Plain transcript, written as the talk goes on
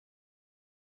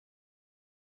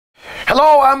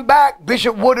Hello, I'm back.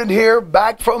 Bishop Wooden here,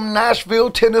 back from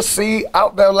Nashville, Tennessee,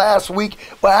 out there last week.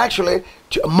 Well, actually,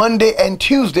 Monday and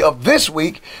Tuesday of this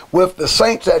week with the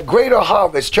saints at Greater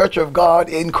Harvest Church of God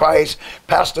in Christ.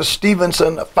 Pastor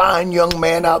Stevenson, a fine young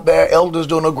man out there, elders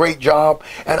doing a great job.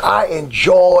 And I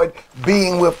enjoyed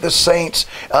being with the saints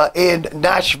in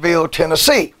Nashville,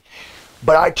 Tennessee.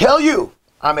 But I tell you,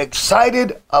 I'm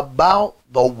excited about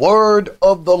the word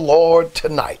of the Lord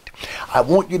tonight. I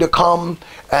want you to come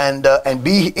and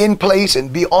be in place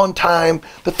and be on time.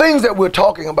 The things that we're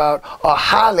talking about are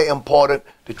highly important.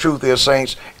 The truth is,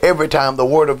 saints, every time the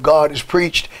word of God is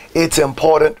preached, it's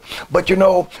important. But you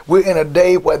know, we're in a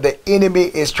day where the enemy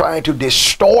is trying to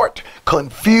distort,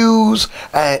 confuse,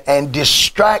 and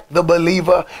distract the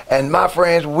believer. And my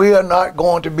friends, we are not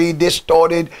going to be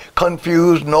distorted,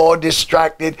 confused, nor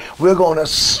distracted. We're going to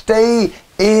stay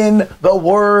in the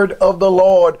word of the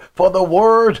Lord, for the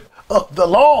word of the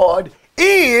Lord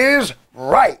is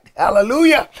right.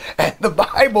 Hallelujah. And the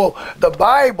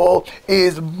Bible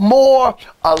is more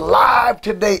alive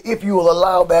today, if you will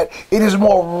allow that. It is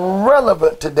more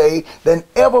relevant today than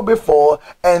ever before.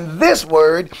 And this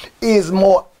word is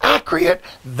more accurate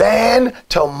than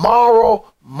tomorrow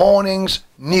morning's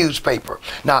newspaper.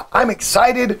 Now, I'm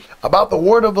excited about the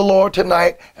word of the Lord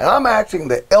tonight, and I'm asking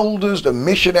the elders, the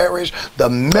missionaries, the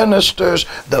ministers,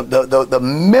 the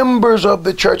members of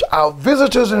the church, our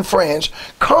visitors and friends,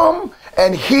 come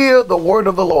and hear the word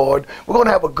of the Lord. We're going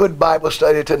to have a good Bible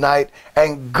study tonight,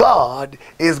 and God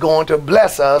is going to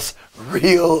bless us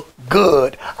real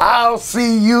good. I'll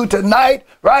see you tonight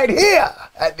right here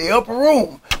at the Upper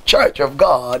Room Church of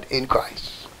God in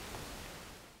Christ.